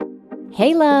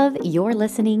Hey love, you're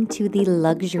listening to the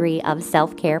Luxury of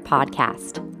Self-Care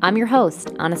podcast. I'm your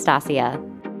host, Anastasia.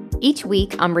 Each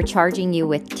week, I'm recharging you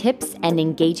with tips and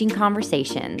engaging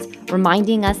conversations,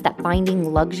 reminding us that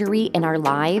finding luxury in our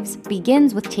lives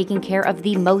begins with taking care of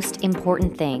the most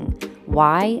important thing,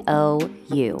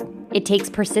 Y-O-U. It takes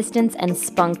persistence and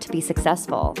spunk to be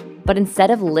successful, but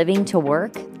instead of living to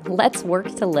work, let's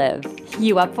work to live.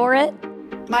 You up for it?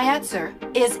 My answer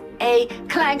is a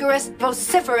clangorous,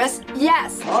 vociferous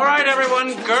yes. All right,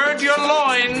 everyone, gird your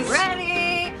loins.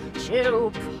 Ready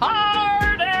to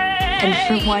party.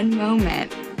 And for one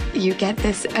moment, you get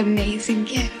this amazing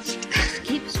gift.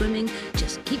 Keep swimming,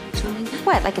 just keep swimming.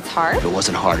 What, like it's hard? If it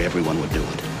wasn't hard, everyone would do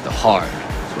it. The hard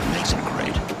is what makes it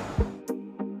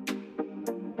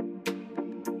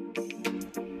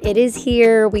great. It is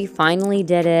here. We finally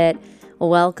did it.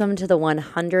 Welcome to the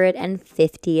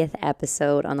 150th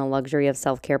episode on the Luxury of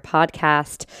Self-Care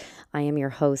podcast. I am your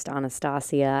host,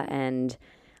 Anastasia, and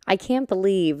I can't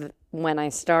believe when I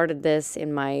started this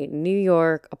in my New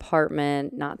York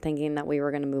apartment, not thinking that we were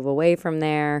going to move away from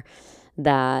there,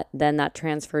 that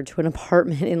transferred to an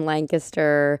apartment in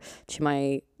Lancaster, to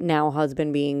my now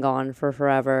husband being gone for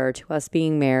forever, to us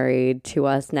being married, to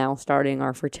us now starting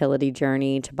our fertility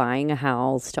journey, to buying a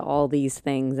house, to all these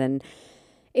things. And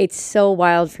it's so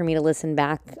wild for me to listen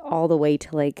back all the way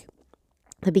to like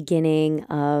the beginning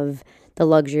of the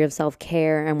Luxury of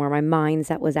Self-Care and where my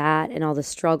mindset was at and all the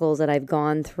struggles that I've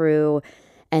gone through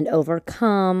and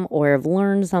overcome or have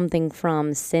learned something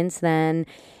from since then.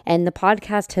 And the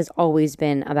podcast has always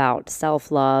been about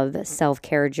self-love,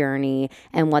 self-care journey,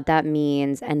 and what that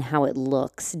means and how it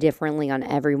looks differently on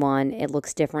everyone. It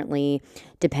looks differently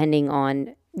depending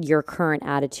on your current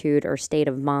attitude or state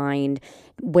of mind,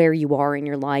 where you are in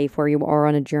your life, where you are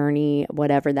on a journey,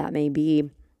 whatever that may be.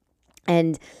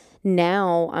 And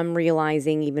now I'm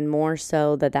realizing even more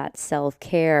so that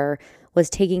self-care was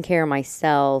taking care of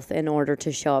myself in order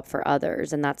to show up for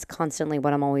others. And that's constantly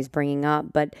what I'm always bringing up.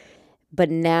 But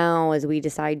now as we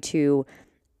decide to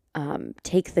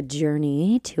take the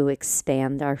journey to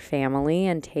expand our family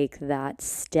and take that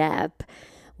step,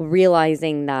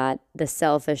 realizing that the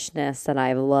selfishness that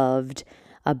I've loved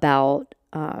about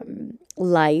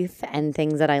life and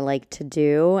things that I like to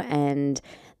do and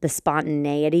the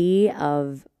spontaneity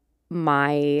of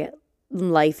my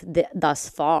life thus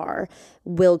far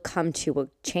will come to a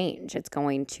change. It's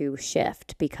going to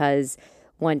shift because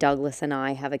when Douglas and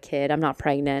I have a kid, I'm not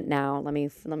pregnant now. Let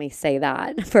me say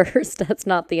that first. That's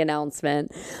not the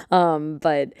announcement.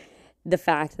 But the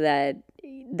fact that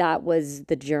was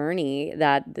the journey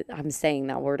that I'm saying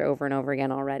that word over and over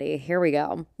again already. Here we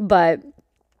go. But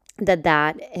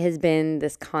that has been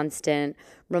this constant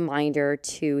reminder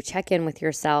to check in with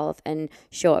yourself and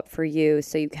show up for you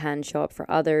so you can show up for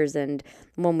others. And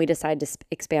when we decide to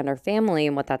expand our family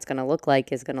and what that's going to look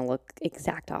like is going to look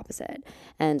exact opposite.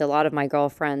 And a lot of my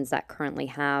girlfriends that currently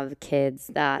have kids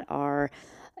that are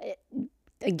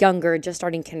younger, just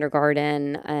starting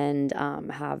kindergarten, and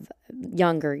have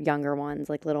younger ones,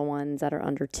 like little ones that are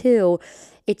under 2,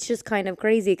 it's just kind of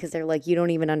crazy because they're like, you don't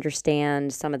even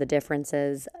understand some of the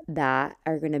differences that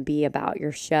are going to be about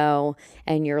your show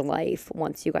and your life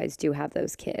once you guys do have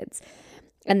those kids.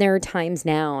 And there are times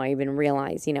now I even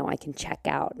realize, I can check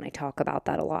out, and I talk about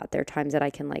that a lot. There are times that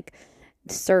I can like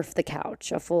surf the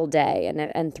couch a full day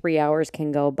and 3 hours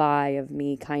can go by of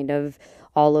me kind of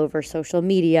all over social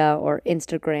media or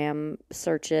Instagram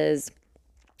searches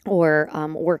or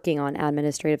working on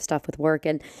administrative stuff with work,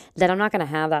 and that I'm not going to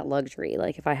have that luxury.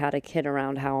 Like if I had a kid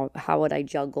around, how would I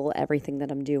juggle everything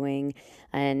that I'm doing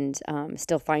and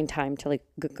still find time to like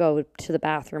go to the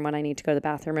bathroom when I need to go to the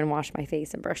bathroom and wash my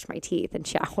face and brush my teeth and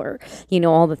shower,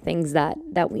 all the things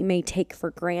that we may take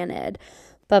for granted.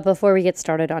 But before we get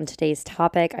started on today's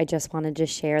topic, I just wanted to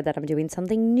share that I'm doing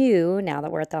something new now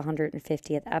that we're at the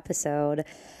 150th episode.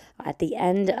 At the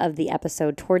end of the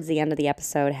episode, towards the end of the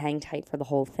episode, hang tight for the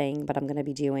whole thing, but I'm going to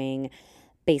be doing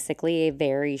basically a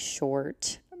very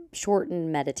shortened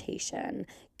meditation,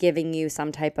 giving you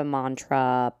some type of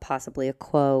mantra, possibly a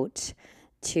quote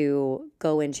to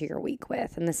go into your week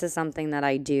with. And this is something that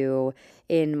I do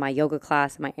in my yoga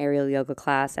class, my aerial yoga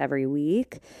class every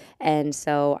week. And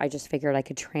so I just figured I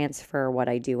could transfer what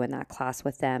I do in that class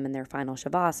with them in their final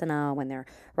shavasana, when they're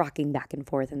rocking back and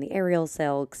forth in the aerial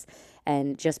silks,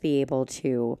 and just be able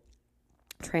to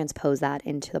transpose that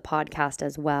into the podcast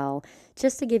as well,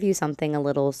 just to give you something a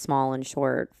little small and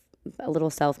short, a little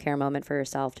self-care moment for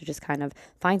yourself to just kind of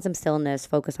find some stillness,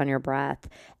 focus on your breath,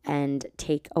 and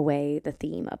take away the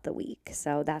theme of the week.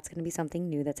 So that's going to be something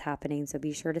new that's happening. So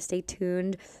be sure to stay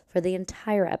tuned for the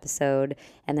entire episode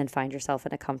and then find yourself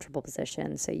in a comfortable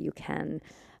position so you can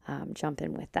jump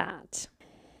in with that.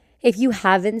 If you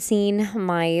haven't seen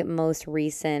my most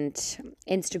recent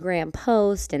Instagram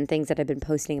post and things that I've been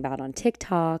posting about on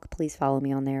TikTok, please follow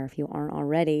me on there if you aren't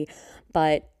already.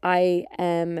 But I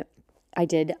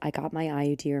got my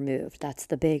IUD removed. That's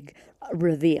the big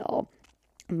reveal.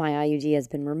 My IUD has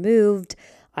been removed.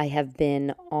 I have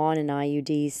been on an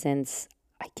IUD since,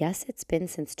 I guess it's been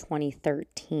since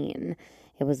 2013.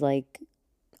 It was like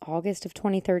August of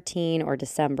 2013 or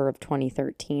December of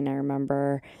 2013. I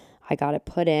remember I got it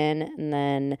put in, and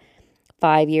then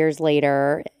 5 years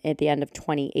later, at the end of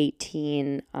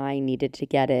 2018, I needed to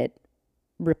get it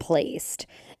replaced.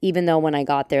 Even though when I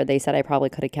got there, they said I probably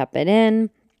could have kept it in.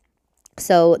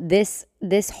 So this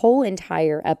whole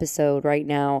entire episode right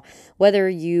now, whether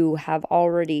you have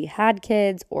already had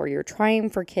kids or you're trying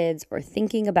for kids or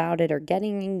thinking about it or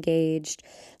getting engaged,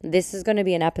 this is going to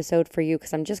be an episode for you,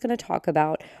 because I'm just going to talk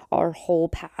about our whole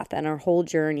path and our whole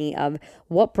journey of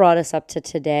what brought us up to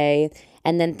today,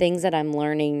 and then things that I'm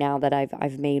learning now that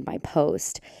I've made my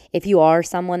post. If you are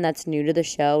someone that's new to the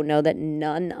show, know that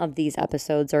none of these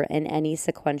episodes are in any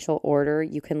sequential order.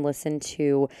 You can listen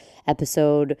to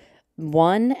episode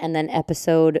 1 and then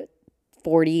episode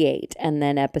 48 and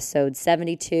then episode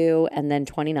 72 and then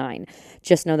 29.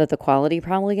 Just know that the quality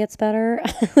probably gets better.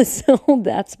 So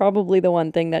that's probably the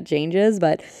one thing that changes,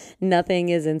 but nothing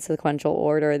is in sequential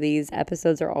order. These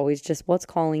episodes are always just what's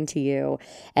calling to you.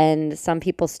 And some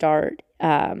people start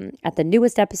at the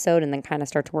newest episode and then kind of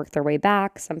start to work their way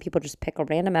back. Some people just pick a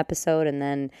random episode and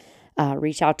then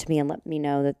reach out to me and let me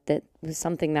know that was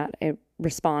something that it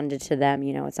responded to them.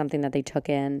 You know, it's something that they took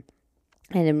in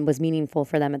and it was meaningful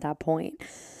for them at that point.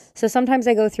 So sometimes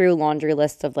I go through laundry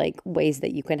lists of like ways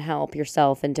that you can help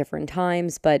yourself in different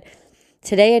times. But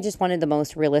today I just wanted the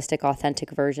most realistic,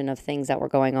 authentic version of things that were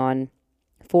going on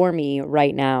for me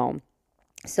right now.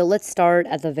 So let's start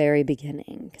at the very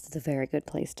beginning, because it's a very good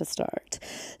place to start.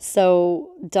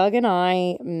 So Doug and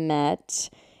I met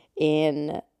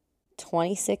in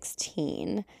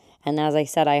 2016. And as I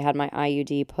said, I had my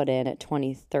IUD put in at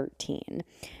 2013.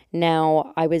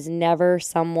 Now, I was never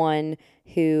someone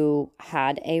who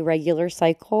had a regular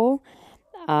cycle.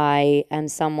 I am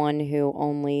someone who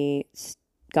only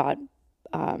got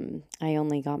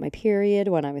my period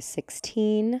when I was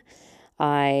 16.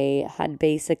 I had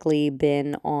basically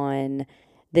been on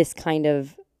this kind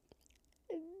of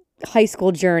high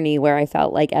school journey where I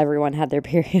felt like everyone had their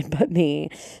period but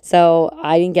me. So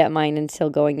I didn't get mine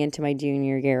until going into my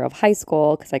junior year of high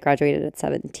school, because I graduated at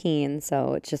 17.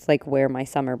 So it's just like where my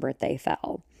summer birthday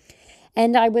fell.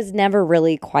 And I was never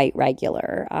really quite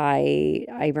regular.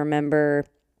 I remember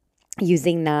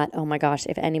using that. Oh my gosh,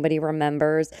 if anybody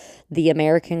remembers the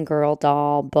American Girl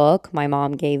doll book, my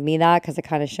mom gave me that because it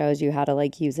kind of shows you how to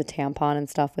like use a tampon and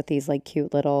stuff with these like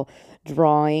cute little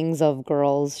drawings of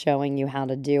girls showing you how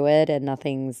to do it, and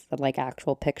nothing's like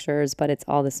actual pictures, but it's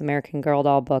all this American Girl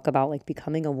doll book about like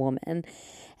becoming a woman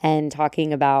and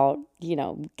talking about, you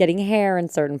know, getting hair in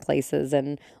certain places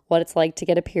and what it's like to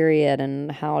get a period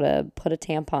and how to put a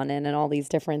tampon in and all these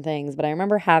different things. But I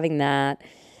remember having that,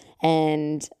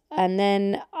 and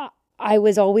then I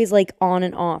was always like on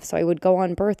and off. So I would go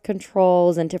on birth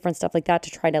controls and different stuff like that to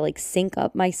try to like sync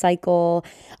up my cycle.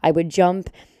 I would jump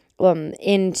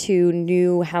into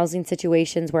new housing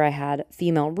situations where I had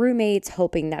female roommates,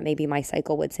 hoping that maybe my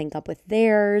cycle would sync up with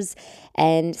theirs.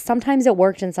 And sometimes it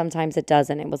worked and sometimes it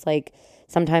doesn't. It was like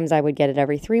sometimes I would get it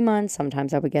every 3 months.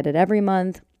 Sometimes I would get it every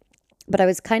month. But I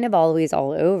was kind of always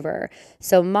all over.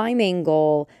 So my main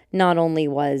goal not only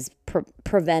was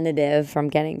preventative from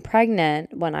getting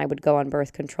pregnant when I would go on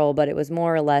birth control, but it was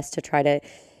more or less to try to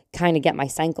kind of get my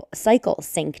cycle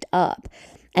synced up.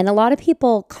 And a lot of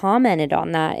people commented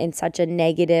on that in such a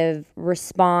negative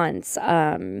response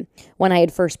when I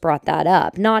had first brought that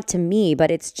up. Not to me, but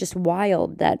it's just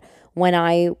wild that when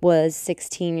I was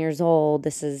 16 years old,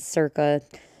 this is circa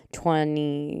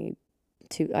 22,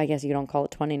 I guess you don't call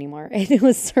it 20 anymore. It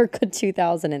was circa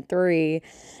 2003,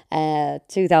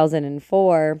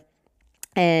 2004.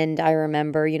 And I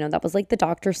remember, you know, that was like the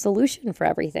doctor's solution for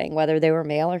everything, whether they were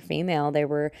male or female. They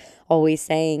were always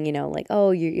saying, you know, like,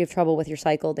 oh, you have trouble with your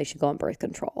cycle, they should go on birth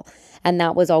control. And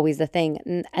that was always the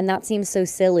thing. And that seems so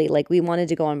silly. Like, we wanted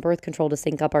to go on birth control to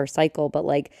sync up our cycle, but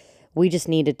like we just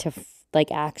needed to like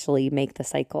actually make the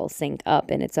cycle sync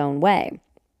up in its own way.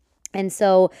 And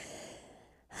so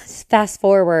fast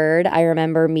forward, I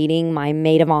remember meeting my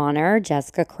maid of honor,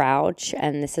 Jessica Crouch.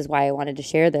 And this is why I wanted to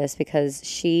share this, because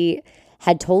she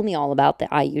had told me all about the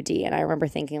IUD. And I remember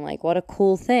thinking, like, what a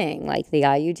cool thing. Like, the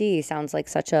IUD sounds like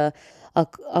such a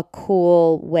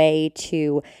cool way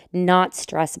to not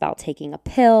stress about taking a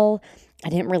pill. I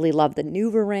didn't really love the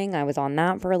NuvaRing. I was on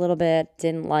that for a little bit,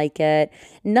 didn't like it.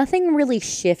 Nothing really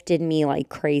shifted me like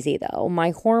crazy though.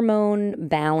 My hormone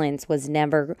balance was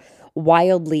never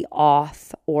wildly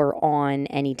off or on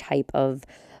any type of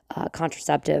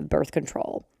contraceptive birth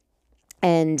control.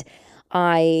 And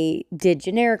I did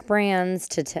generic brands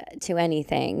to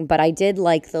anything, but I did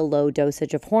like the low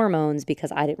dosage of hormones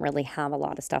because I didn't really have a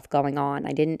lot of stuff going on.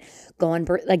 I didn't go on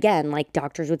birth, again, like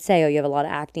doctors would say, oh, you have a lot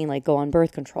of acne, like go on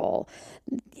birth control.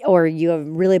 Or you have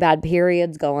really bad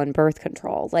periods, go on birth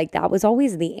control. Like that was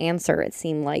always the answer, it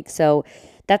seemed like. So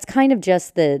that's kind of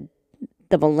just the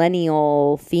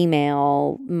millennial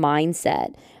female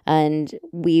mindset. And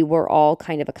we were all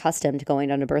kind of accustomed to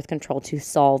going under birth control to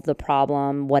solve the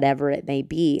problem, whatever it may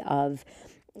be, of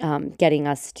getting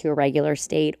us to a regular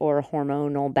state or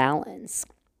hormonal balance.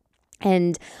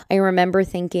 And I remember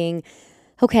thinking,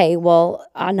 okay, well,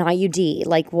 an IUD,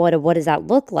 like what does that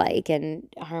look like? And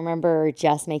I remember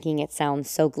Jess making it sound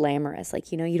so glamorous.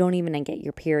 Like, you don't even get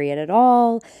your period at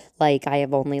all. Like I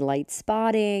have only light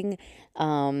spotting.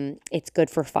 It's good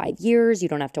for 5 years. You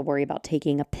don't have to worry about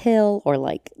taking a pill or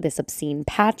like this obscene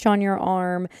patch on your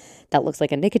arm that looks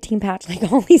like a nicotine patch, like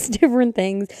all these different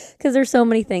things. Because there's so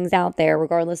many things out there,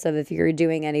 regardless of if you're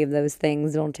doing any of those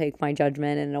things. Don't take my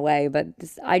judgment in a way, but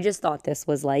I just thought this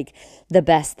was like the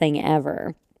best thing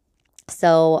ever.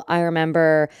 So I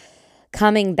remember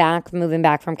moving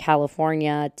back from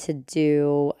California to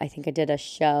do, I think I did a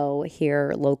show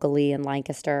here locally in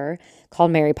Lancaster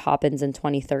called Mary Poppins in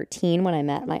 2013 when I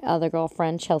met my other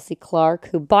girlfriend, Chelsea Clark,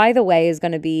 who, by the way, is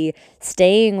going to be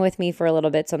staying with me for a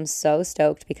little bit. So I'm so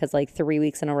stoked because like 3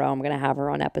 weeks in a row, I'm going to have her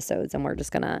on episodes and we're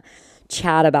just going to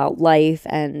chat about life.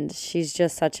 And she's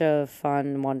just such a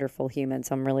fun, wonderful human.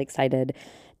 So I'm really excited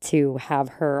to have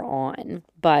her on.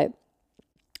 But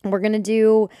we're going to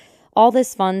do all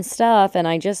this fun stuff. And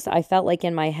I felt like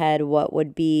in my head, what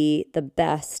would be the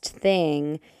best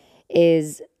thing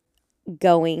is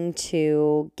going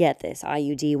to get this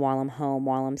IUD while I'm home,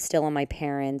 while I'm still on my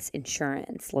parents'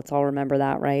 insurance. Let's all remember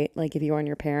that, right? Like if you were on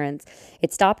your parents,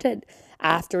 it stopped at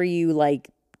after you like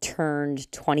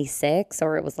turned 26,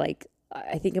 or it was like,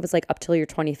 I think it was like up till your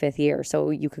 25th year.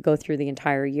 So you could go through the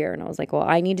entire year. And I was like, well,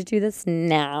 I need to do this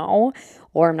now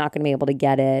or I'm not going to be able to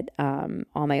get it on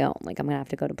my own. Like I'm going to have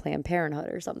to go to Planned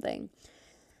Parenthood or something.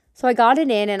 So I got it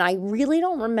in and I really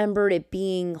don't remember it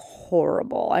being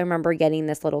horrible. I remember getting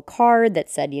this little card that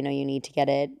said, you need to get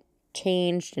it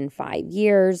changed in 5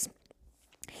 years.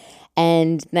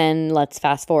 And then let's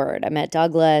fast forward. I met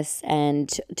Douglas, and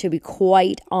to be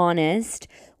quite honest,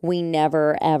 we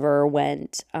never ever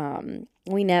went. I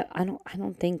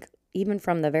don't think even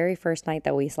from the very first night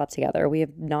that we slept together, we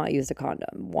have not used a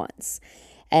condom once.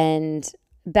 And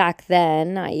back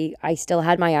then, I still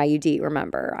had my IUD.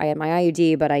 Remember, I had my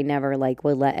IUD, but I never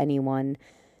would let anyone,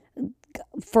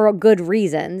 for good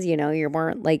reasons, you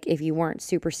weren't if you weren't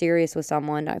super serious with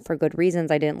someone, for good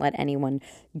reasons, I didn't let anyone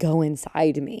go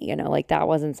inside me, that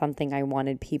wasn't something I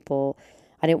wanted people,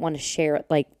 I didn't want to share it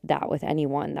like that with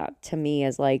anyone. That to me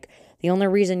is the only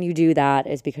reason you do that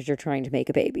is because you're trying to make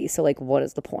a baby. So what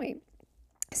is the point?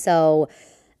 So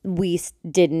we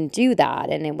didn't do that.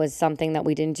 And it was something that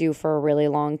we didn't do for a really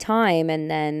long time.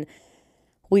 And then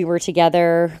we were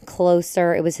together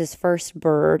closer. It was his first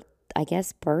birthday.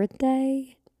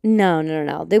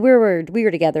 No. We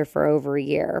were together for over a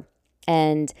year,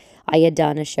 and I had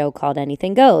done a show called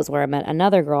Anything Goes where I met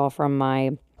another girl from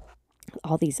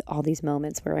all these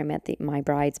moments where I met my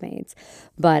bridesmaids.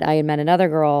 But I had met another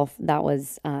girl that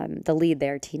was the lead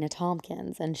there, Tina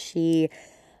Tompkins, and she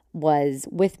was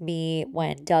with me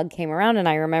when Doug came around. And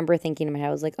I remember thinking in my head,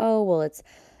 I was like, oh, well, it's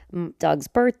Doug's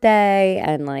birthday,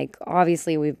 and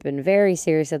obviously we've been very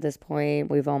serious at this point.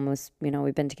 We've almost,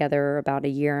 we've been together about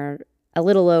a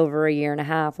little over a year and a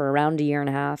half, or around a year and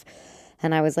a half.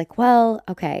 And I was like, well,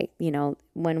 okay,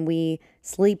 when we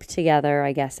sleep together,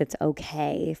 I guess it's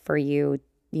okay for you,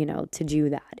 to do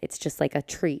that. It's just like a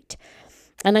treat.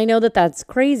 And I know that that's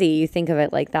crazy. You think of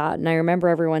it like that. And I remember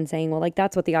everyone saying, well,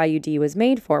 that's what the IUD was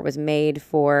made for. It was made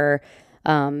for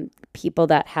people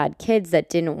that had kids that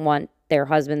didn't want their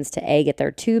husbands to get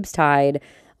their tubes tied,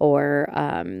 or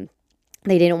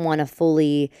they didn't want to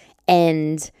fully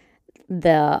end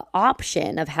the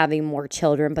option of having more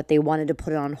children, but they wanted to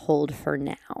put it on hold for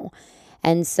now.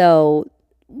 And so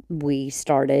we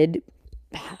started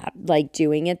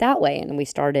doing it that way. And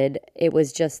it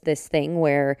was just this thing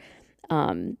where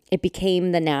it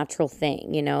became the natural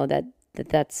thing,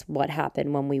 that's what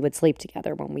happened when we would sleep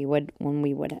together, when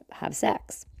we would have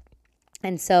sex.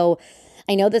 And so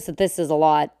I know that this is a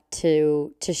lot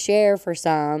to share for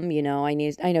some, I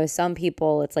know some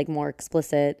people it's more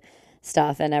explicit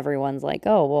stuff, and everyone's like,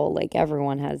 oh, well, like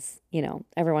everyone has,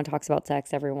 everyone talks about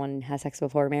sex, everyone has sex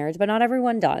before marriage, but not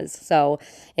everyone does. So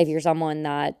if you're someone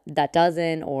that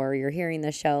doesn't, or you're hearing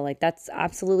this show, like that's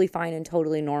absolutely fine and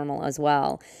totally normal as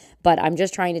well. But I'm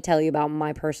just trying to tell you about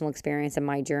my personal experience and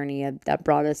my journey that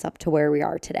brought us up to where we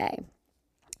are today.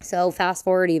 So fast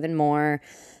forward even more,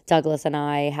 Douglas and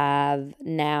I have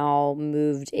now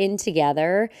moved in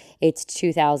together. It's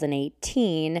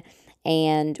 2018,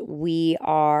 and we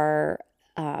are,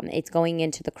 it's going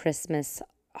into the Christmas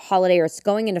holiday, or it's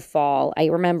going into fall. I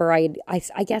remember I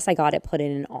guess I got it put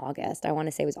in August. I want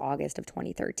to say it was August of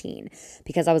 2013,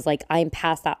 because I was like, I'm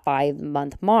past that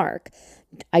 5-month mark.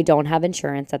 I don't have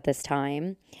insurance at this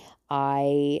time.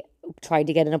 I tried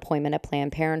to get an appointment at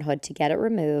Planned Parenthood to get it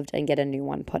removed and get a new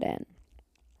one put in.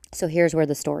 So here's where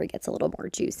the story gets a little more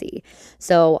juicy.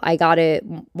 So I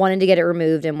wanted to get it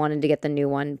removed and wanted to get the new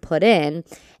one put in.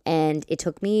 And it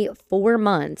took me 4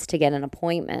 months to get an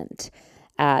appointment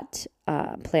at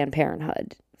Planned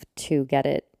Parenthood to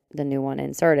get the new one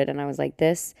inserted. And I was like,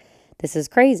 this is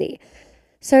crazy.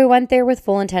 So I went there with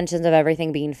full intentions of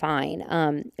everything being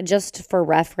fine. Just for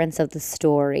reference of the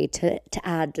story, to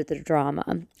add to the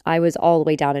drama, I was all the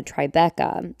way down in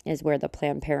Tribeca, is where the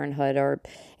Planned Parenthood, or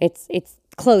it's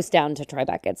close down to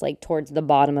Tribeca. It's like towards the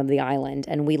bottom of the island,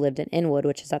 and we lived in Inwood,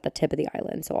 which is at the tip of the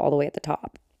island, so all the way at the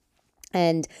top.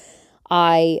 And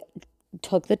I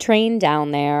took the train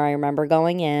down there. I remember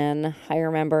going in. I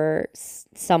remember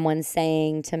someone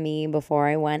saying to me before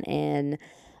I went in,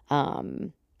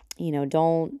 don't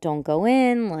go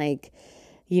in, like,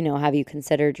 have you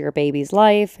considered your baby's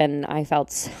life? And I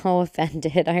felt so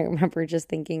offended. I remember just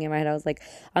thinking in my head, I was like,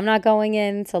 I'm not going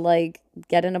in to like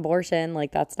get an abortion.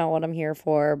 Like, that's not what I'm here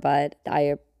for. But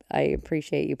I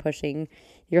appreciate you pushing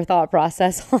your thought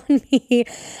process on me.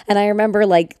 And I remember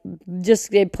like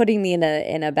just putting me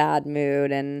in a bad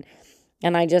mood, and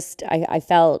I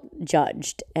felt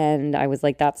judged, and I was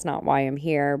like, that's not why I'm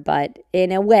here. But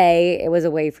in a way, it was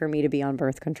a way for me to be on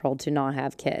birth control, to not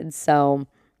have kids. So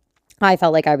I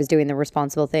felt like I was doing the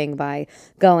responsible thing by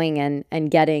going and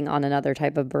getting on another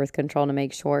type of birth control to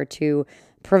make sure to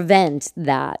prevent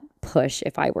that push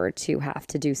if I were to have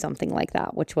to do something like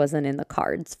that, which wasn't in the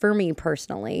cards for me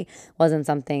personally. Wasn't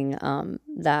something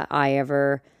that I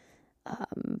ever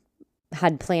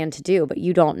had planned to do, but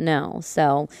you don't know.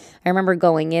 So I remember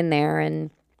going in there and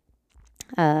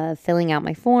filling out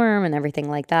my form and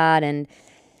everything like that. And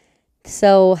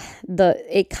so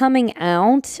it coming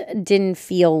out didn't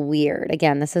feel weird.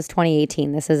 Again, this is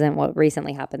 2018. This isn't what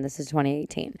recently happened. This is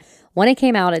 2018. When it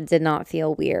came out, it did not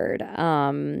feel weird.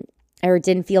 Or it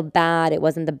didn't feel bad. It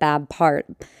wasn't the bad part.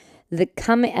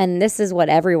 And this is what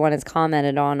everyone has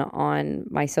commented on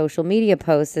my social media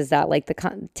posts, is that like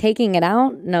taking it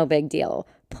out, no big deal.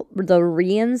 The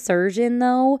reinsertion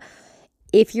though,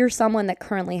 if you're someone that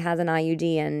currently has an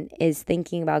IUD and is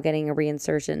thinking about getting a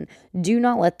reinsertion, do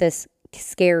not let this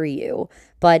scare you,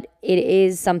 but it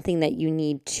is something that you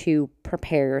need to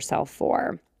prepare yourself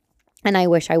for. And I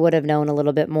wish I would have known a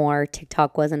little bit more.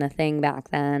 TikTok wasn't a thing back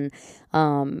then,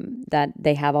 that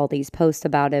they have all these posts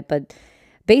about it, but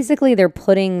basically, they're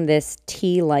putting this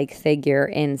T-like figure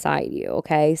inside you,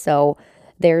 okay? So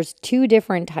there's 2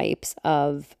 different types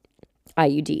of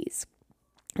IUDs.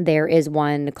 There is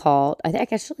one called, I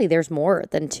think actually there's more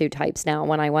than 2 types now.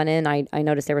 When I went in, I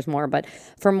noticed there was more. But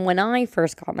from when I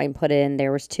first got mine put in,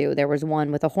 there was 2. There was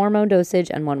one with a hormone dosage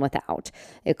and one without.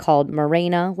 It called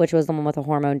Mirena, which was the one with a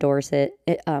hormone dosage,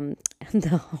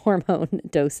 the hormone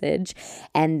dosage.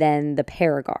 And then the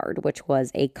Paragard, which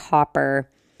was a copper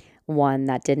one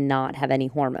that did not have any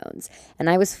hormones. And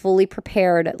I was fully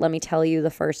prepared, let me tell you, the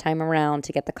first time around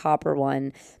to get the copper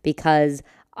one, because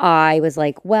I was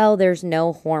like, well, there's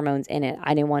no hormones in it.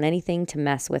 I didn't want anything to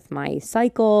mess with my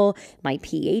cycle, my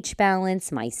pH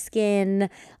balance, my skin,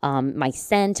 my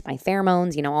scent, my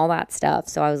pheromones, all that stuff.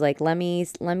 So I was like, let me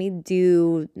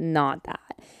do not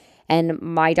that. And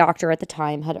my doctor at the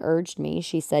time had urged me.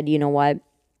 She said, you know what?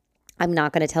 I'm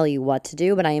not going to tell you what to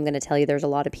do, but I am going to tell you there's a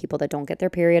lot of people that don't get their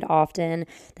period often,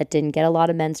 that didn't get a lot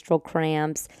of menstrual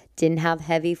cramps, didn't have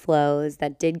heavy flows,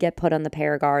 that did get put on the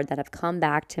Paragard, that have come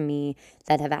back to me,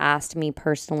 that have asked me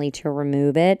personally to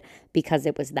remove it because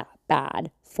it was that bad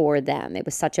for them. It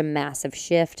was such a massive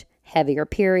shift, heavier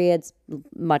periods,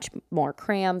 much more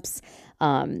cramps.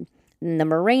 The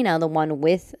Mirena, the one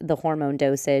with the hormone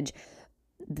dosage,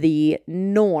 the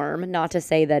norm, not to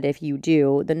say that if you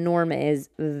do, the norm is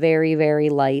very, very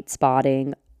light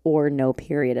spotting or no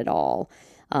period at all.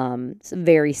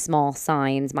 Very small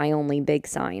signs. My only big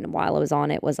sign while I was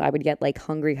on it was I would get like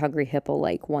hungry hippo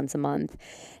like once a month,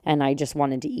 and I just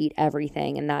wanted to eat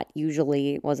everything, and that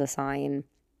usually was a sign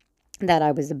that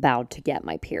I was about to get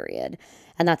my period.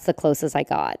 And that's the closest I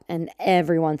got. And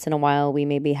every once in a while, we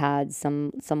maybe had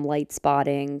some light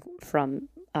spotting from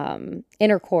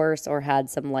intercourse, or had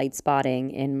some light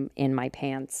spotting in my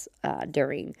pants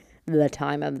during the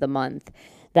time of the month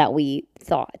that we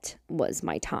thought was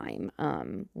my time,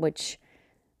 which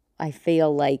I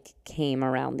feel like came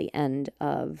around the end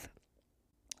of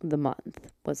the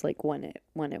month, was like when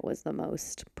it was the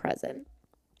most present.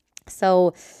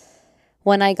 So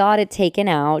when I got it taken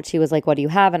out, she was like, "What do you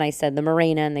have?" And I said the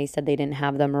Mirena, and they said they didn't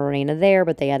have the Mirena there,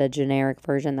 but they had a generic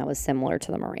version that was similar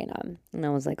to the Mirena. And I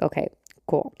was like, okay,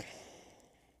 cool.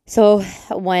 So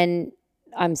when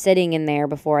I'm sitting in there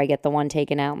before I get the one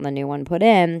taken out and the new one put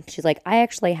in, she's like, "I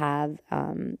actually have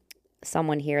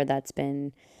someone here that's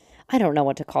been, I don't know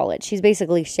what to call it. She's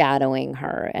basically shadowing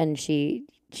her, and she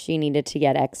needed to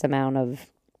get X amount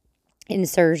of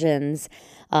insertions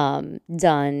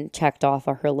done, checked off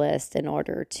of her list in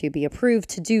order to be approved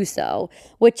to do so,"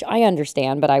 which I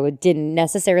understand, but I didn't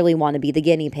necessarily want to be the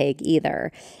guinea pig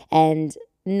either. And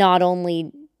not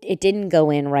only it didn't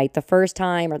go in right the first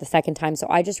time or the second time, so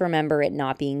I just remember it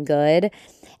not being good.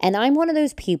 And I'm one of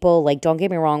those people, like, don't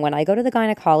get me wrong, when I go to the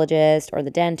gynecologist or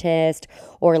the dentist,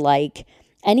 or like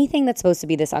anything that's supposed to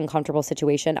be this uncomfortable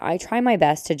situation, I try my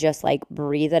best to just like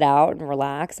breathe it out and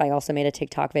relax. I also made a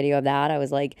TikTok video of that. I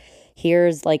was like,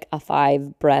 here's like a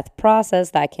 5-breath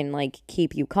process that can like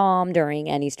keep you calm during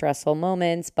any stressful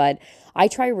moments. But I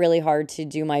try really hard to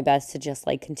do my best to just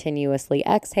like continuously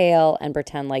exhale and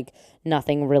pretend like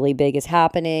nothing really big is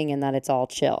happening and that it's all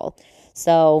chill.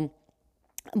 So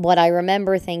what I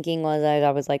remember thinking was, I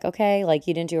was like, okay, like,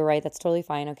 you didn't do it right. That's totally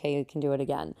fine. Okay, you can do it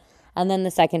again. And then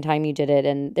the second time you did it,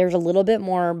 and there's a little bit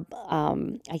more,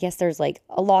 I guess there's like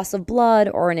a loss of blood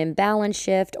or an imbalance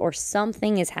shift, or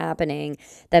something is happening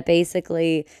that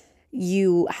basically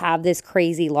you have this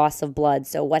crazy loss of blood.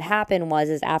 So what happened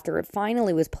is after it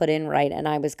finally was put in right, and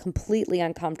I was completely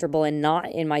uncomfortable and not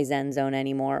in my Zen zone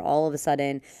anymore, all of a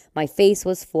sudden my face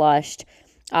was flushed.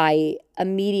 I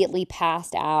immediately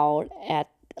passed out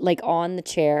on the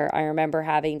chair. I remember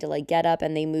having to like get up,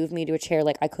 and they moved me to a chair.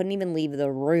 Like, I couldn't even leave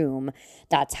the room.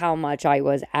 That's how much I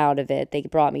was out of it. They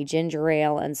brought me ginger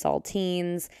ale and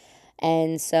saltines.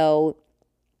 And so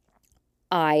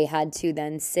I had to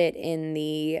then sit in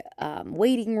the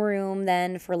waiting room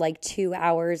then for like 2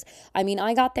 hours. I mean,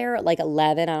 I got there at like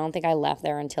 11. I don't think I left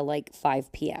there until like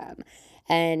 5 p.m.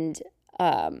 And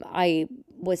I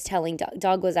was telling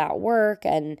Doug was at work,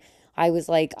 and I was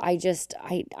like,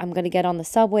 I'm going to get on the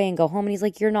subway and go home. And he's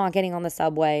like, "You're not getting on the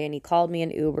subway." And he called me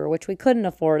an Uber, which we couldn't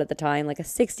afford at the time, like a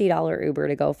 $60 Uber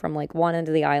to go from like one end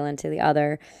of the island to the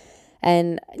other.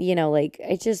 And, like,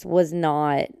 it just was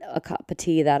not a cup of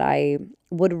tea that I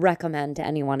would recommend to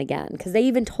anyone again. Because they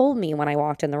even told me when I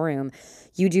walked in the room,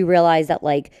 you do realize that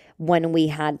like when we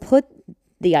had put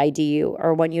the IDU,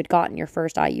 or when you'd gotten your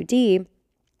first IUD,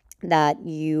 that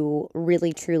you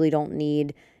really truly don't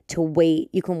need to wait.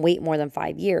 You can wait more than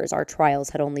 5 years. Our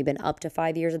trials had only been up to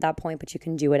 5 years at that point, but you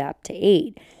can do it up to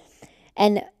 8.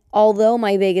 And although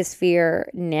my biggest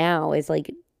fear now is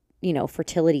like,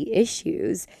 fertility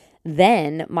issues,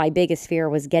 then my biggest fear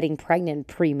was getting pregnant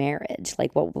pre-marriage.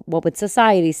 Like, what would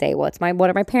society say? What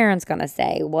are my parents going to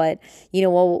say?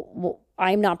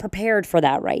 I'm not prepared for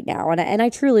that right now. And I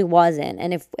truly wasn't.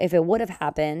 And if it would have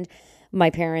happened, my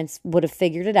parents would have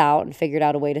figured it out and figured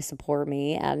out a way to support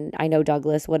me. And I know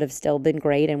Douglas would have still been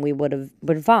great, and we would have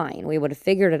been fine. We would have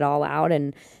figured it all out.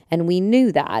 And we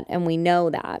knew that, and we know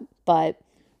that, but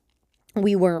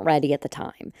we weren't ready at the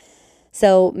time.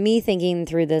 So me thinking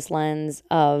through this lens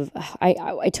of,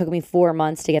 it took me 4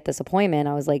 months to get this appointment.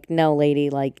 I was like, no, lady,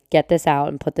 like, get this out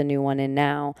and put the new one in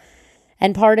now.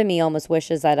 And part of me almost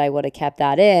wishes that I would have kept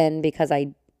that in, because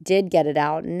I did get it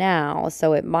out now,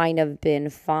 so it might have been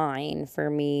fine for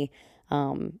me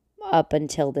up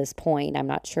until this point. I'm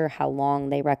not sure how long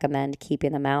they recommend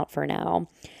keeping them out for now.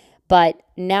 But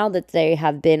now that they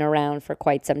have been around for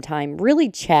quite some time, really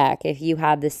check if you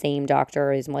have the same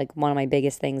doctor. Is like one of my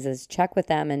biggest things, is check with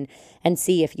them and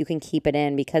see if you can keep it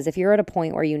in. Because if you're at a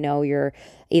point where you're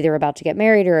either about to get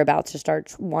married or about to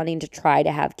start wanting to try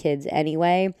to have kids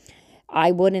anyway,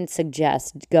 I wouldn't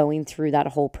suggest going through that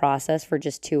whole process for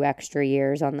just 2 extra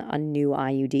years on a new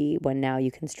IUD, when now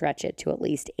you can stretch it to at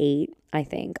least 8, I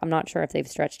think. I'm not sure if they've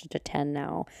stretched it to 10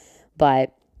 now,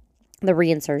 but the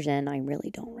reinsertion I really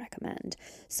don't recommend.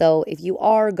 So if you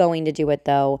are going to do it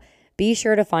though, be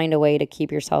sure to find a way to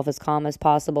keep yourself as calm as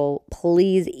possible.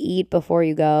 Please eat before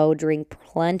you go, drink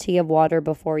plenty of water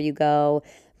before you go,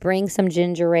 bring some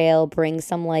ginger ale, bring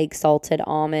some like salted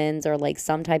almonds or like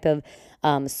some type of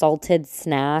salted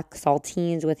snack,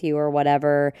 saltines with you or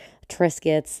whatever.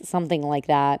 Triscuits, something like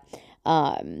that.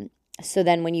 So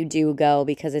then when you do go,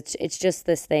 because it's just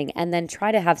this thing, and then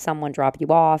try to have someone drop you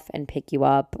off and pick you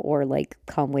up or like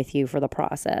come with you for the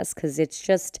process, because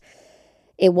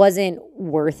it wasn't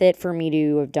worth it for me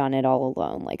to have done it all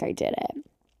alone like I did it.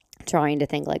 Trying to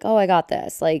think like, oh, I got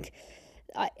this. Like,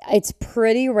 it's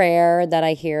pretty rare that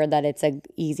I hear that it's a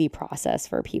easy process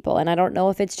for people. And I don't know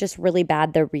if it's just really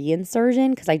bad, the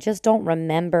reinsertion, because I just don't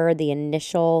remember the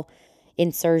initial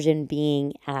insertion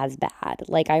being as bad.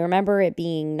 Like, I remember it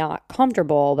being not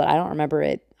comfortable, but I don't remember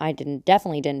it. I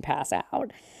definitely didn't pass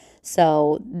out.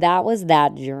 So that was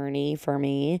that journey for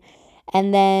me.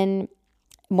 And then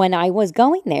when I was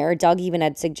going there, Doug even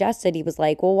had suggested, he was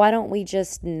like, well, why don't we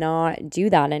just not do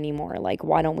that anymore? Like,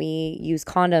 why don't we use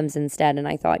condoms instead? And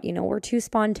I thought, we're too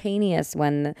spontaneous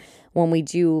when we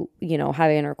do,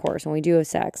 have intercourse, when we do have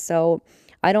sex. So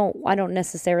I don't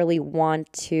necessarily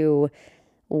want to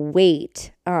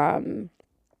wait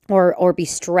or be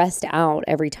stressed out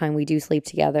every time we do sleep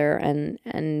together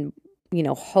and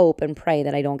hope and pray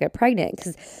that I don't get pregnant.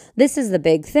 Because this is the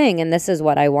big thing, and this is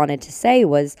what I wanted to say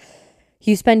was,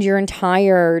 you spend your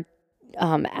entire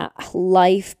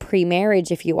life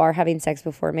pre-marriage, if you are having sex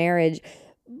before marriage,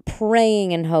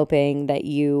 praying and hoping that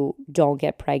you don't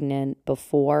get pregnant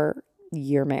before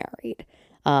you're married.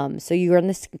 So you're in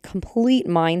this complete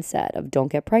mindset of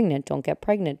don't get pregnant, don't get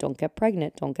pregnant, don't get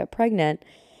pregnant, don't get pregnant.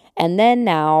 And then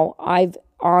now I'm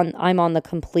on the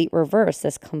complete reverse,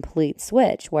 this complete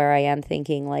switch where I am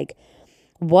thinking like,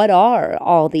 what are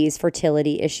all these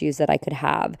fertility issues that I could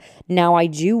have? Now I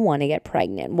do want to get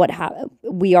pregnant.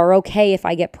 We are okay if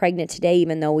I get pregnant today,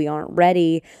 even though we aren't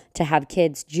ready to have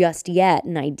kids just yet.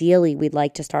 And ideally, we'd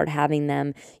like to start having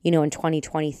them, in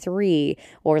 2023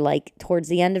 or like towards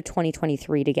the end of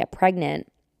 2023 to get pregnant.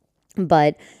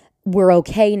 But we're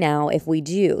okay now if we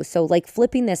do. So like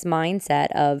flipping this mindset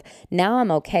of now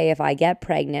I'm okay if I get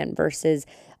pregnant versus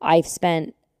I've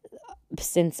spent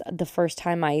since the first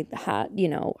time I had,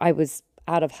 I was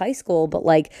out of high school, but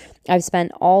like I've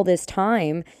spent all this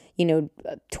time,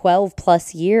 12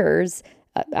 plus years,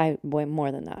 I way more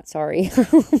than that, sorry.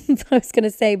 I was going to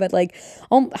say, but like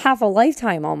half a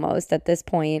lifetime almost at this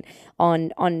point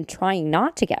on trying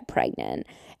not to get pregnant.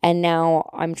 And now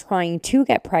I'm trying to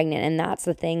get pregnant. And that's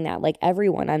the thing that like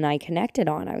everyone and I connected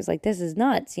on. I was like, this is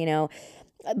nuts,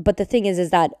 But the thing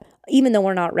is that even though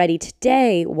we're not ready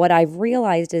today, what I've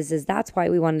realized is that's why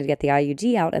we wanted to get the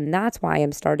IUD out. And that's why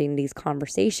I'm starting these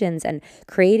conversations and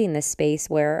creating this space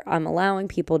where I'm allowing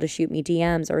people to shoot me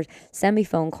DMs or send me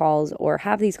phone calls or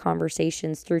have these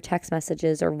conversations through text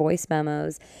messages or voice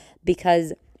memos,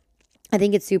 because I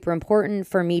think it's super important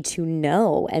for me to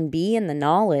know and be in the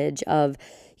knowledge of,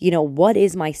 what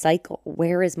is my cycle?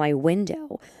 Where is my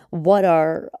window? What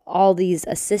are all these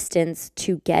assistants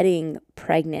to getting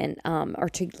pregnant, or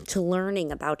to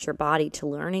learning about your body, to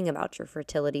learning about your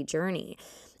fertility journey?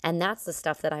 And that's the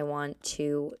stuff that I want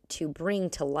to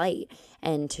bring to light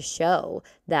and to show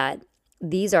that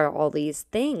these are all these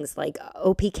things like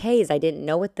OPKs. I didn't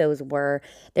know what those were.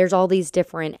 There's all these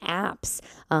different apps.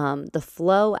 The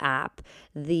Flow app.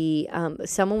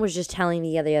 Someone was just telling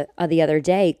me the other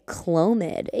day,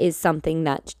 Clomid is something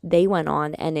that they went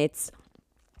on, and it's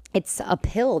a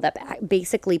pill that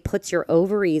basically puts your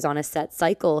ovaries on a set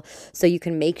cycle so you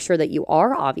can make sure that you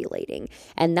are ovulating.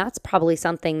 And that's probably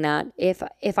something that if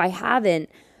I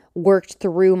haven't worked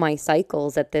through my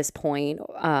cycles at this point,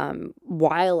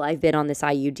 while I've been on this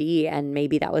IUD, and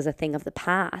maybe that was a thing of the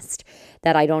past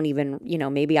that I don't even,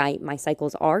 maybe my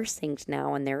cycles are synced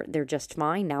now and they're just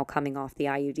fine now coming off the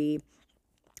IUD.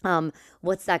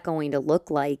 What's that going to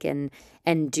look like?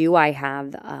 And do I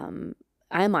have, am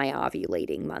I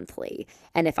ovulating monthly?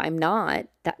 And if I'm not,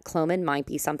 that Clomid might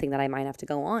be something that I might have to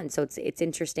go on. So it's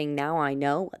interesting. Now I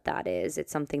know what that is.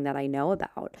 It's something that I know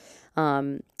about.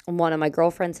 One of my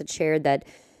girlfriends had shared that,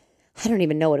 I don't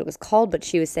even know what it was called, but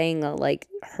she was saying that like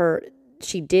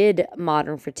she did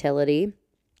modern fertility,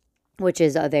 which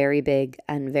is a very big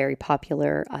and very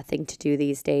popular thing to do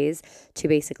these days, to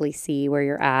basically see where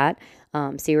you're at,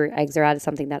 see where your eggs are at. Is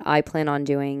something that I plan on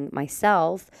doing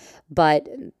myself. But,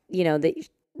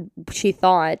 she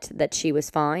thought that she was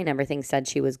fine. Everything said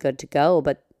she was good to go.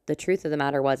 But the truth of the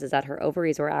matter is that her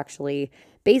ovaries were actually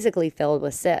basically filled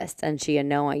with cysts, and she had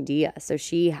no idea. So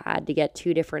she had to get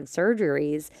 2 different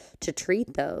surgeries to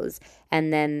treat those.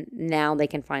 And then now they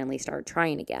can finally start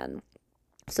trying again.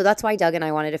 So that's why Doug and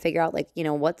I wanted to figure out, like,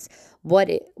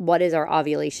 what is our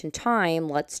ovulation time?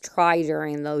 Let's try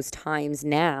during those times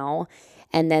now.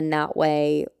 And then that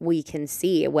way we can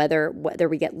see whether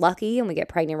we get lucky and we get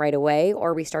pregnant right away,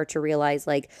 or we start to realize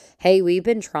like, hey, we've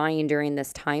been trying during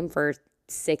this time for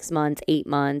 6 months, 8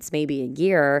 months, maybe a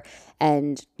year.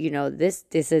 And, this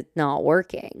is not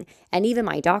working. And even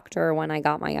my doctor, when I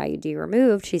got my IUD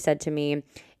removed, she said to me,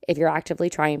 if you're actively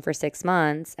trying for 6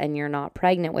 months and you're not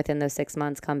pregnant within those 6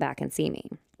 months, come back and see me.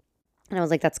 And I was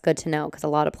like, that's good to know, because a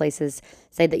lot of places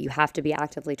say that you have to be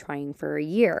actively trying for a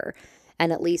year.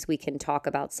 And at least we can talk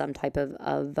about some type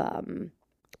of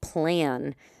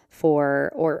plan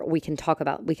or we can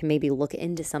maybe look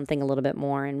into something a little bit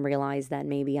more and realize that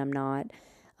maybe I'm not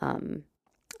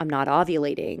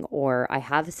ovulating, or I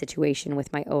have a situation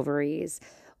with my ovaries,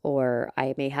 or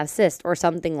I may have cysts or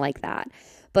something like that.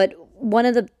 But one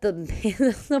of the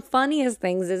the funniest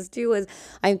things is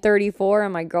I'm 34,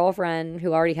 and my girlfriend,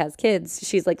 who already has kids,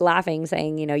 she's like laughing,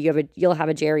 saying, you'll have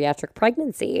a geriatric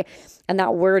pregnancy. And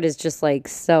that word is just like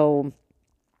so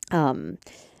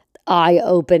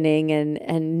eye-opening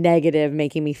and negative,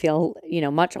 making me feel,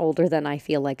 much older than I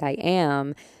feel like I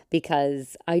am,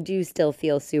 because I do still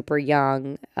feel super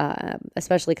young,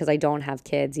 especially because I don't have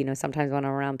kids. Sometimes when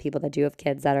I'm around people that do have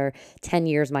kids that are 10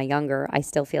 years my younger, I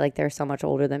still feel like they're so much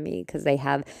older than me, because they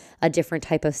have a different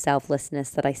type of selflessness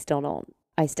that I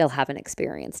still haven't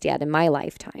experienced yet in my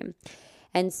lifetime.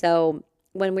 And so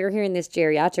when we were hearing this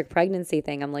geriatric pregnancy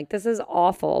thing, I'm like, this is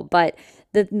awful. But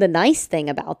the nice thing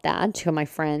about that, to my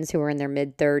friends who are in their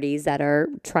mid-30s that are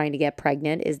trying to get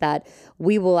pregnant, is that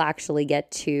we will actually get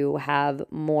to have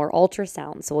more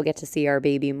ultrasounds. So we'll get to see our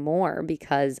baby more,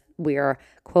 because we are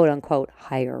quote unquote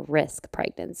higher risk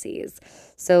pregnancies.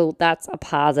 So that's a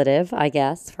positive, I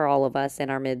guess, for all of us in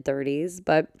our mid-30s.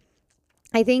 But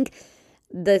I think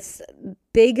this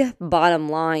big bottom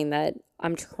line that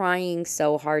I'm trying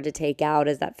so hard to take out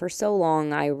is that for so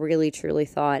long, I really truly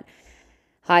thought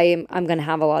I'm going to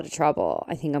have a lot of trouble.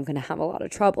 I think I'm going to have a lot of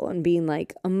trouble, and being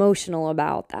like emotional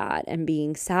about that and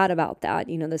being sad about that.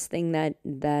 This thing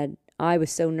that I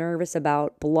was so nervous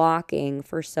about blocking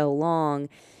for so long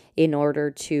in order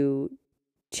to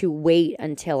wait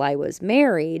until I was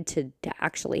married to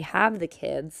actually have the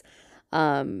kids,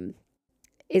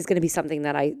 is going to be something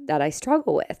that I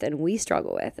struggle with, and we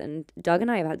struggle with. And Doug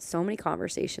and I have had so many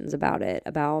conversations about it,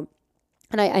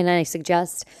 and I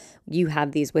suggest you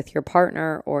have these with your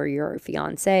partner or your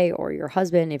fiance or your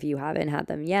husband if you haven't had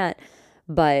them yet.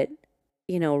 But,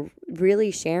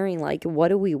 really sharing, like, what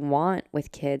do we want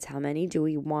with kids? How many do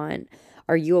we want?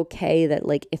 Are you okay that,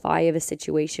 like, if I have a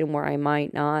situation where I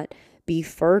might not be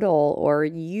fertile, or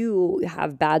you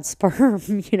have bad sperm,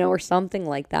 or something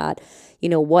like that,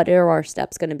 what are our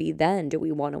steps going to be then? Do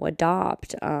we want to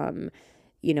adopt? Or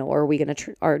are we going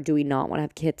to, or do we not want to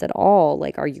have kids at all?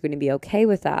 Like, are you going to be okay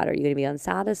with that? Are you going to be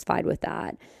unsatisfied with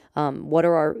that? What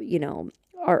are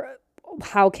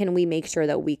how can we make sure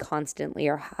that we constantly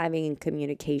are having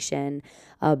communication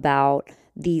about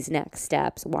these next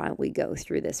steps while we go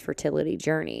through this fertility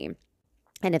journey?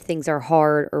 And if things are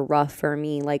hard or rough for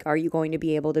me, like, are you going to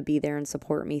be able to be there and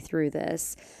support me through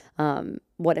this?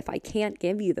 What if I can't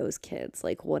give you those kids?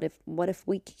 Like, what if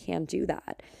we can't do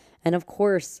that? And of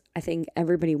course, I think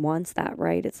everybody wants that,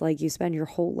 right? It's like you spend your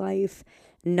whole life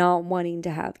not wanting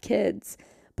to have kids.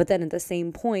 But then at the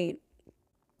same point,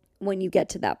 when you get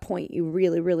to that point, you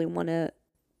really, really want to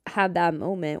have that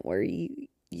moment where you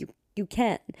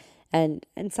can. And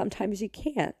sometimes you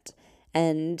can't.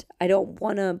 And I don't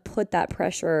want to put that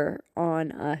pressure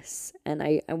on us. And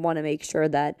I want to make sure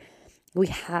that we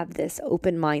have this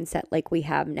open mindset like we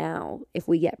have now. If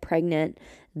we get pregnant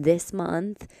this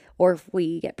month, or if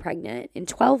we get pregnant in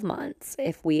 12 months,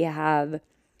 if we have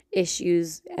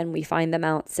issues and we find them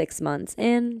out 6 months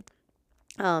in,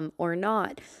 or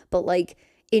not. But like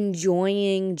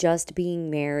enjoying just being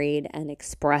married and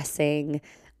expressing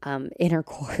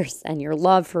intercourse and your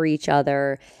love for each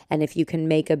other. And if you can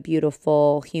make a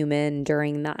beautiful human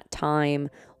during that time,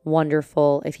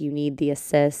 wonderful. If you need the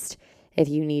assist, if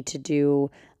you need to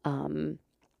do,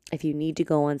 if you need to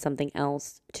go on something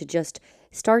else, to just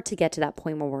start to get to that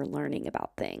point where we're learning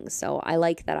about things. So I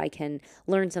like that I can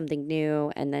learn something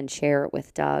new and then share it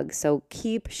with Doug. So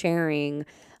keep sharing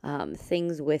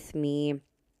things with me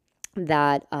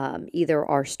that either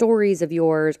are stories of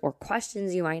yours or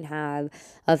questions you might have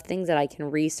of things that I can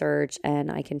research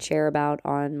and I can share about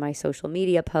on my social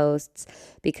media posts,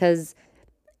 because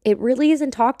it really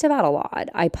isn't talked about a lot.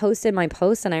 I posted my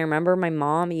post, and I remember my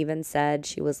mom even said,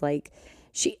 she was like,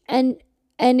 and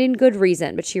in good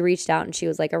reason, but she reached out and she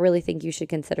was like, I really think you should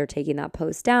consider taking that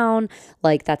post down.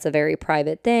 Like, that's a very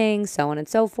private thing, so on and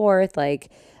so forth.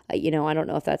 Like, I don't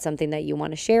know if that's something that you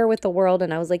want to share with the world.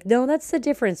 And I was like, no, that's the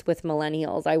difference with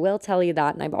millennials. I will tell you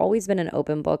that. And I've always been an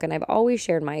open book, and I've always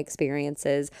shared my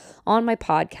experiences on my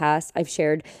podcast. I've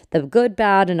shared the good,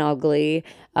 bad, and ugly.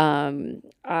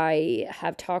 I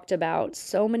have talked about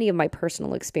so many of my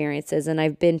personal experiences, and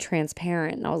I've been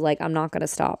transparent. And I was like, I'm not going to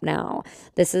stop now.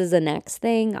 This is the next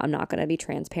thing. I'm not going to be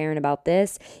transparent about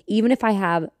this. Even if I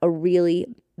have a really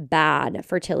bad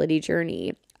fertility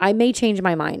journey, I may change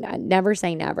my mind. I never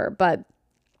say never, but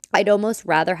I'd almost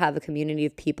rather have a community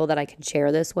of people that I can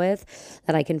share this with,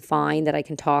 that I can find, that I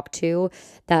can talk to,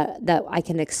 that I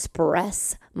can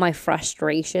express my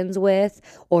frustrations with,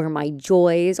 or my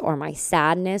joys, or my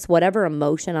sadness, whatever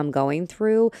emotion I'm going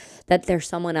through, that there's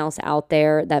someone else out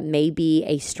there that may be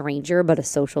a stranger, but a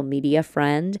social media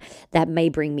friend that may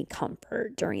bring me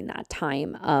comfort during that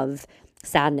time of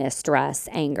sadness, stress,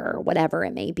 anger, whatever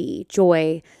it may be,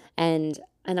 joy. And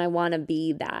I want to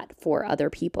be that for other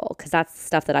people, because that's the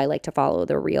stuff that I like to follow,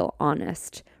 the real,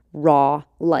 honest, raw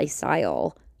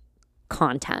lifestyle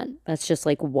content. That's just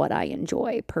like what I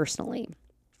enjoy personally.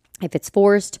 If it's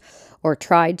forced or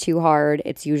tried too hard,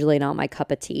 it's usually not my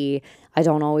cup of tea. I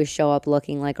don't always show up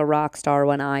looking like a rock star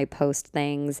when I post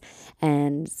things,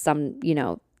 and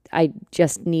I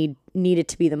just need it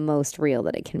to be the most real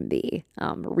that it can be,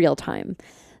 real time.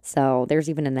 So there's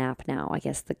even an app now. I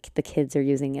guess the kids are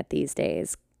using it these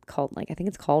days called, I think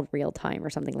it's called Real Time or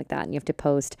something like that. And you have to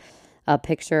post a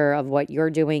picture of what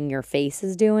you're doing, your face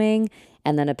is doing,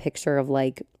 and then a picture of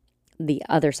the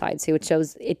other side. So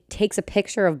it takes a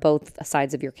picture of both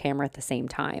sides of your camera at the same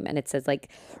time. And it says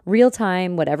real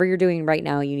time, whatever you're doing right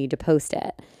now, you need to post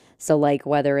it. So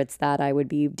whether it's that I would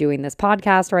be doing this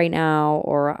podcast right now,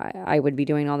 or I would be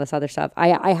doing all this other stuff.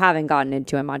 I haven't gotten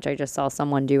into it much. I just saw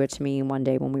someone do it to me one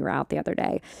day when we were out the other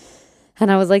day. And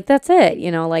I was like, that's it.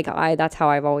 That's how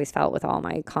I've always felt with all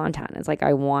my content. It's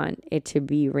I want it to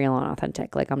be real and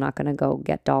authentic. I'm not going to go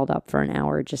get dolled up for an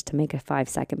hour just to make a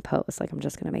 5-second post. I'm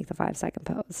just going to make the 5-second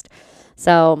post.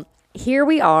 So here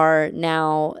we are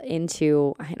now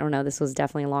into, I don't know, this was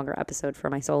definitely a longer episode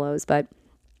for my solos, but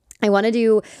I want to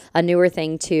do a newer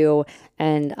thing too,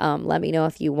 and let me know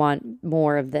if you want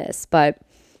more of this. But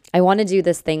I want to do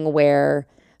this thing where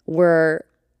we're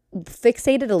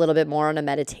fixated a little bit more on a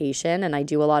meditation, and I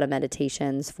do a lot of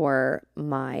meditations for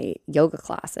my yoga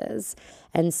classes.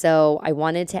 And so I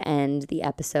wanted to end the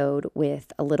episode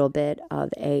with a little bit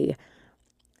of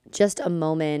just a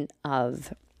moment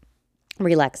of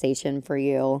relaxation for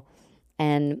you.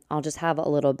 And I'll just have a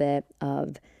little bit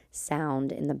of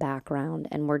sound in the background,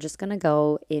 and we're just going to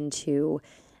go into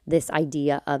this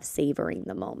idea of savoring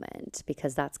the moment,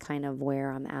 because that's kind of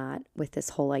where I'm at with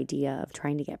this whole idea of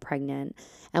trying to get pregnant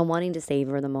and wanting to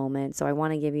savor the moment. So I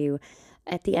want to give you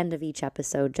at the end of each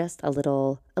episode just a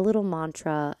little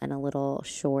mantra and a little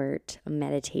short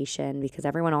meditation, because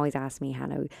everyone always asks me how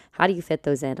do you fit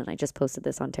those in, and I just posted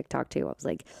this on TikTok too. I was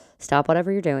like, stop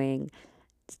whatever you're doing,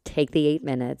 take the 8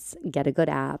 minutes, get a good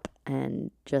app,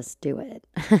 and just do it.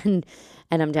 and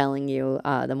I'm telling you,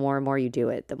 the more and more you do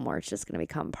it, the more it's just going to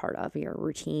become part of your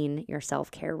routine, your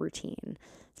self-care routine.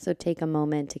 So take a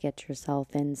moment to get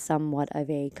yourself in somewhat of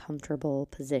a comfortable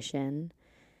position,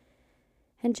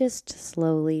 and just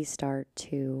slowly start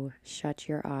to shut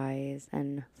your eyes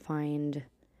and find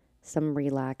some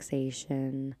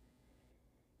relaxation,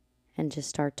 and just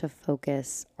start to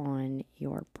focus on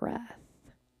your breath.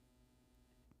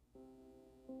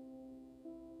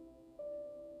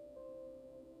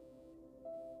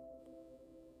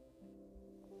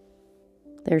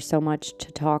 There's so much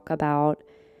to talk about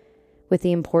with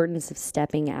the importance of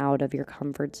stepping out of your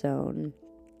comfort zone,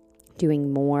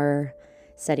 doing more,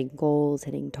 setting goals,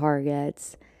 hitting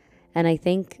targets. And I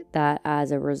think that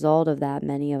as a result of that,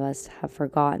 many of us have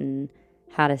forgotten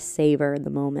how to savor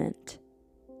the moment.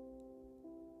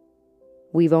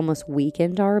 We've almost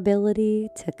weakened our ability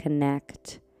to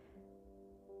connect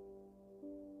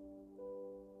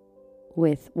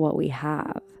with what we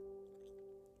have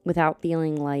without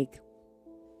feeling like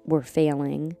we're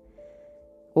failing,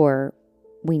 or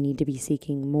we need to be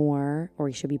seeking more, or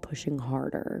we should be pushing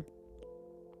harder.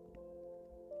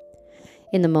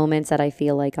 In the moments that I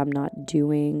feel like I'm not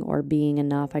doing or being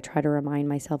enough, I try to remind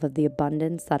myself of the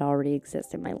abundance that already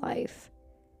exists in my life.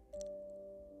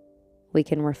 We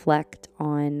can reflect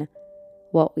on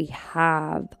what we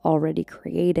have already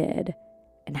created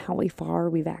and how far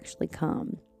we've actually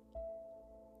come.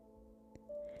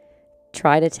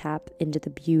 Try to tap into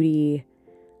the beauty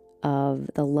of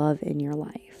the love in your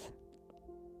life,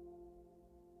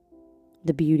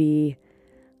 the beauty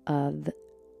of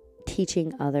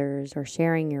teaching others or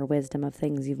sharing your wisdom of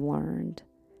things you've learned,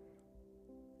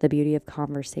 the beauty of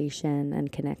conversation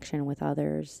and connection with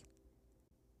others,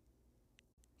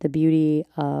 the beauty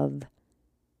of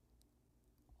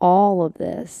all of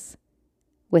this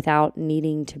without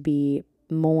needing to be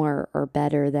more or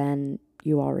better than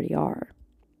you already are.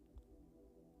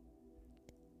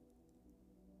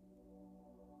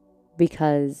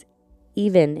 Because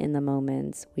even in the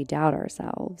moments we doubt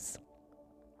ourselves,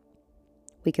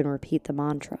 we can repeat the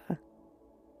mantra,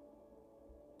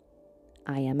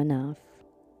 I am enough,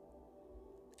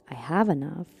 I have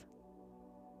enough,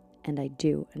 and I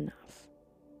do enough.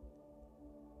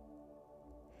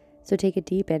 So take a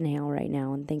deep inhale right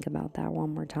now and think about that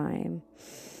one more time.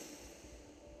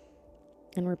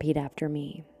 And repeat after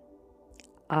me.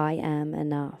 I am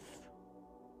enough.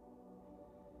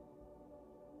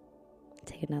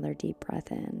 Take another deep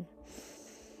breath in.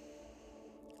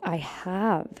 I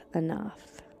have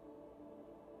enough.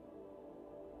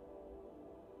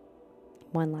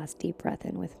 One last deep breath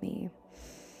in with me.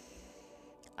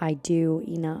 I do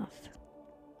enough.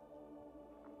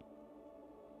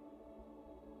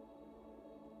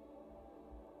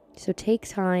 So take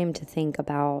time to think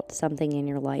about something in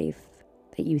your life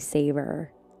that you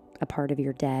savor, a part of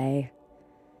your day.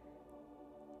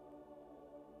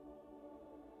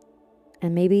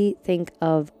 And maybe think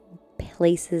of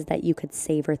places that you could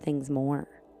savor things more.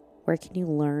 Where can you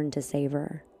learn to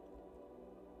savor?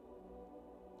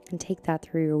 And take that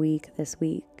through your week this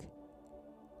week.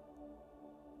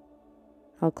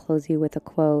 I'll close you with a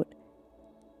quote.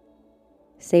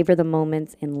 Savor the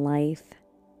moments in life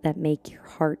that make your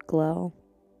heart glow.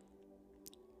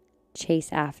 Chase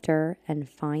after and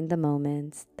find the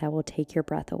moments that will take your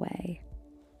breath away.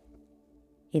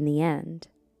 In the end,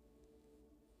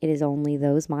 it is only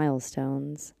those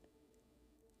milestones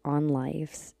on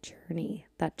life's journey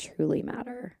that truly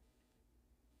matter.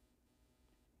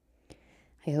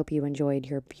 I hope you enjoyed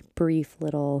your brief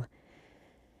little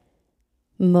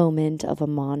moment of a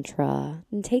mantra,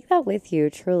 and take that with you,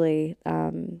 truly.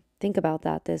 Think about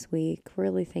that this week.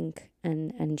 Really think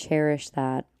and cherish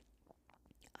that.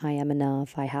 I am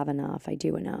enough, I have enough, I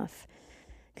do enough.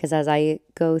 Because as I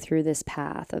go through this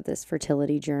path of this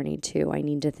fertility journey too, I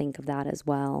need to think of that as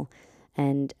well.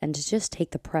 And to just take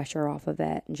the pressure off of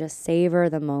it and just savor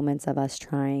the moments of us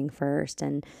trying first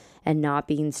and not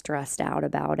being stressed out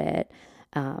about it.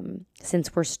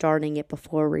 Since we're starting it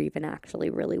before we're even actually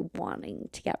really wanting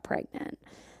to get pregnant.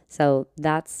 So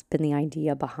that's been the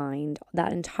idea behind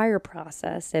that entire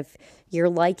process. If you're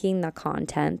liking the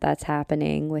content that's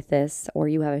happening with this, or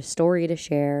you have a story to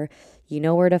share, you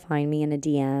know where to find me in a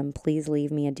DM. Please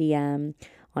leave me a DM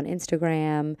on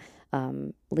Instagram.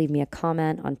 Leave me a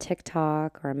comment on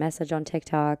TikTok or a message on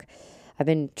TikTok. I've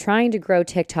been trying to grow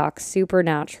TikTok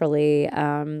supernaturally,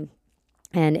 and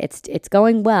it's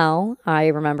going well. I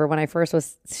remember when I first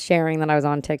was sharing that I was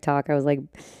on TikTok, I was like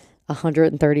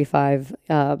 135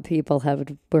 people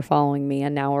were following me,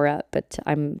 and now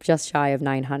I'm just shy of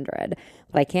 900.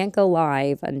 But I can't go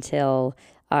live until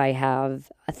I have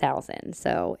 1,000.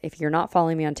 So if you're not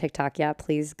following me on TikTok yet,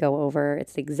 please go over.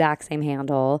 It's the exact same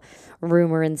handle,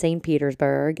 Rumor in St.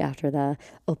 Petersburg, after the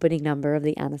opening number of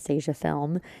the Anastasia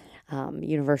film.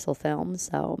 Universal film.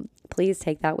 So please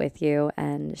take that with you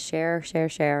and share.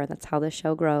 That's how this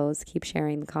show grows. Keep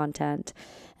sharing the content.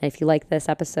 And if you like this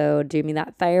episode, do me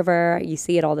that favor. You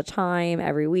see it all the time,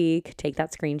 every week. Take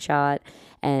that screenshot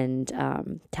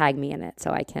and tag me in it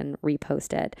so I can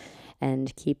repost it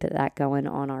and keep that going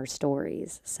on our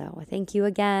stories. So thank you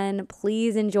again.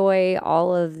 Please enjoy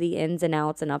all of the ins and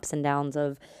outs and ups and downs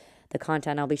of the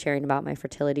content I'll be sharing about my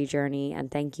fertility journey. And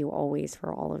thank you always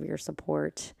for all of your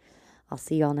support. I'll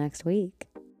see y'all next week.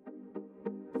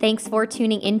 Thanks for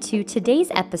tuning into today's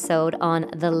episode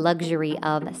on the luxury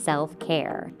of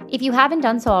self-care. If you haven't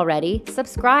done so already,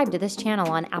 subscribe to this channel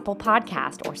on Apple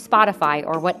Podcast or Spotify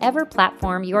or whatever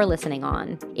platform you're listening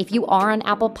on. If you are on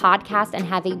Apple Podcast and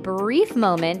have a brief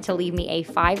moment to leave me a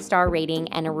 5-star rating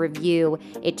and a review,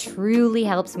 it truly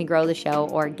helps me grow the show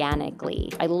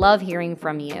organically. I love hearing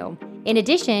from you. In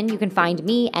addition, you can find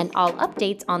me and all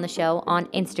updates on the show on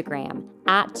Instagram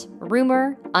at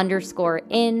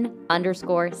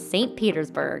rumor_in_St.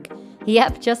 Petersburg.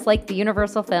 Yep, just like the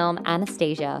Universal film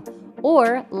Anastasia.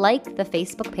 Or like the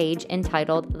Facebook page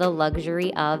entitled The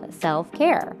Luxury of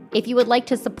Self-Care. If you would like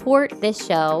to support this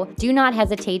show, do not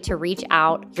hesitate to reach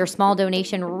out. Your small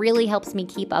donation really helps me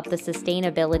keep up the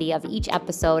sustainability of each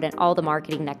episode and all the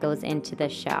marketing that goes into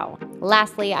this show.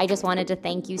 Lastly, I just wanted to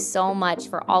thank you so much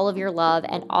for all of your love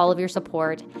and all of your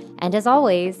support, and as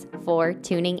always, for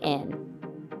tuning in.